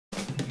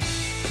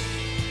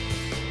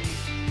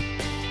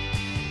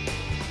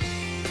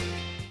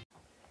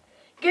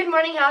Good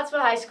morning,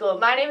 Hallettsville High School.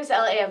 My name is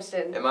Ella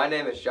Amston. And my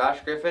name is Josh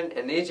Griffin,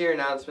 and these are your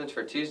announcements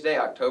for Tuesday,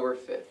 October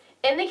 5th.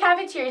 In the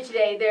cafeteria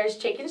today, there's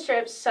chicken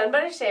strips, sun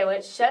butter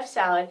sandwich, chef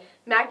salad,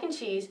 mac and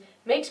cheese,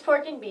 mixed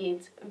pork and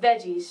beans,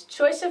 veggies,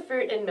 choice of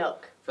fruit, and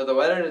milk. For the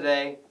weather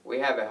today, we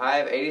have a high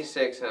of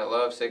 86 and a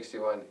low of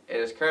 61. It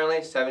is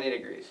currently 70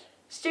 degrees.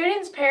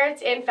 Students,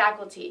 parents, and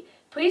faculty,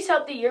 please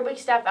help the yearbook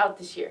staff out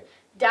this year.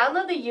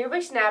 Download the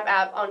Yearbook Snap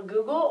app on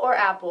Google or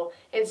Apple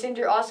and send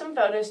your awesome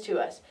photos to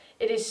us.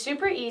 It is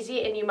super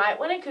easy, and you might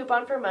win a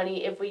coupon for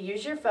money if we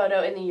use your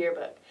photo in the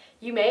yearbook.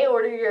 You may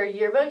order your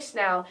yearbooks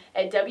now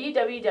at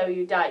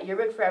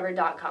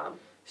www.yearbookforever.com.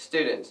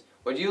 Students,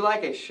 would you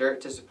like a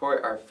shirt to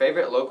support our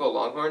favorite local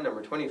Longhorn,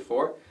 number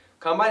 24?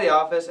 Come by the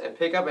office and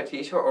pick up a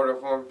t-shirt order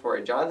form for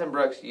a Jonathan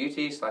Brooks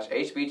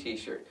UT/HB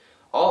t-shirt.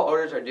 All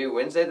orders are due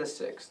Wednesday the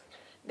 6th.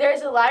 There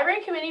is a library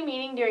committee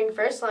meeting during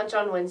first lunch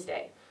on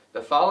Wednesday.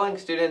 The following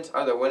students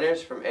are the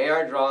winners from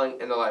AR Drawing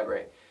in the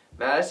library: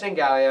 Madison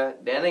Gallia,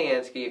 Dana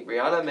Yansky,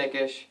 Brianna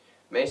Mickish,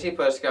 Macy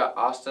Puska,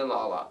 Austin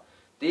Lala.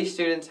 These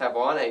students have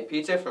won a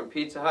pizza from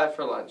Pizza Hut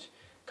for lunch.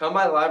 Come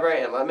by the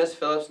library and let Ms.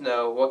 Phillips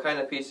know what kind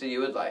of pizza you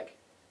would like.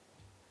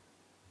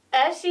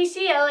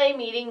 FCCLA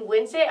meeting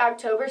Wednesday,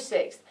 October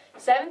 6th,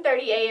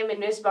 7:30 a.m. in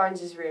Ms.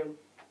 Barnes' room.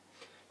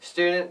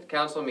 Student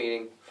Council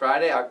meeting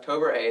Friday,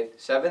 October 8th,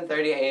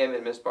 7:30 a.m.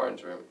 in Ms.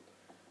 Barnes' room.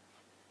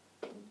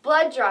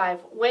 Blood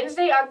drive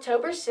Wednesday,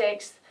 October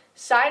 6th.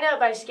 Sign up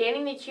by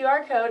scanning the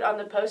QR code on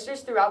the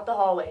posters throughout the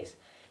hallways.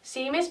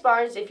 See Ms.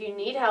 Barnes if you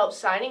need help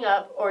signing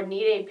up or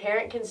need a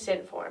parent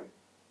consent form.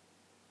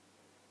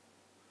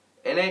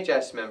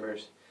 NHS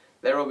members,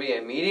 there will be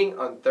a meeting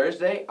on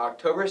Thursday,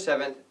 October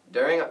 7th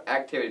during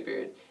activity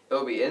period. It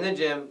will be in the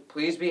gym.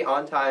 Please be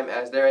on time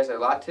as there is a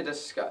lot to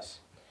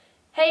discuss.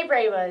 Hey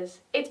Bravas,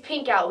 it's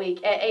Pink Out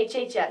Week at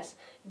HHS.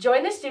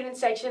 Join the student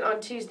section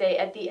on Tuesday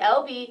at the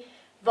LB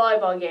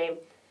volleyball game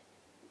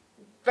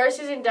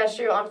versus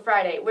Industrial on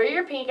Friday. Wear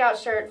your pink out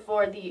shirt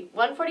for the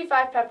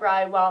 1:45 pep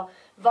ride, while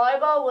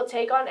volleyball will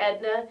take on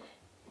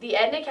the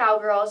Edna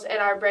Cowgirls, and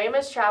our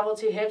Brahmas travel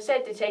to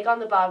Hempstead to take on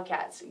the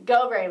Bobcats.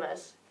 Go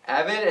Brahmas!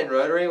 Avid and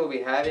Rotary will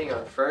be having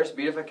our first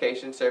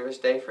beautification service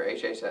day for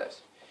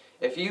HHS.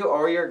 If you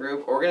or your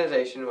group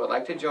organization would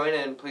like to join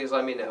in, please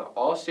let me know.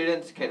 All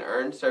students can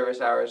earn service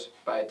hours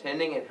by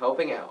attending and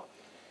helping out.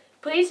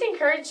 Please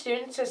encourage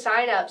students to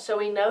sign up so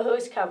we know who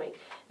is coming.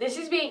 This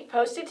is being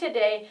posted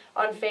today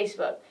on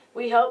Facebook.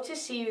 We hope to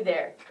see you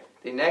there.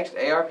 The next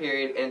AR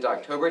period ends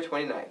October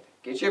 29th.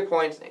 Get your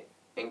points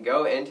and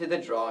go into the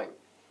drawing.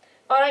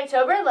 On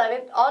October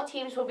 11th, all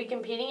teams will be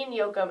competing in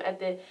Yoakum at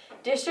the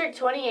District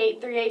 28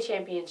 3A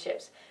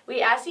Championships.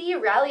 We ask that you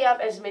rally up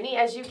as many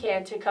as you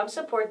can to come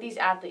support these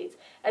athletes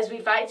as we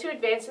fight to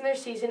advance in their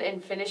season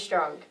and finish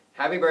strong.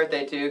 Happy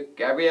birthday to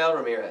Gabrielle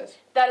Ramirez.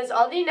 That is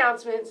all the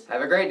announcements.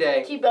 Have a great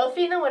day. Keep both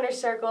feet in the winner's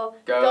circle.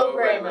 Go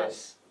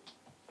Brahmas.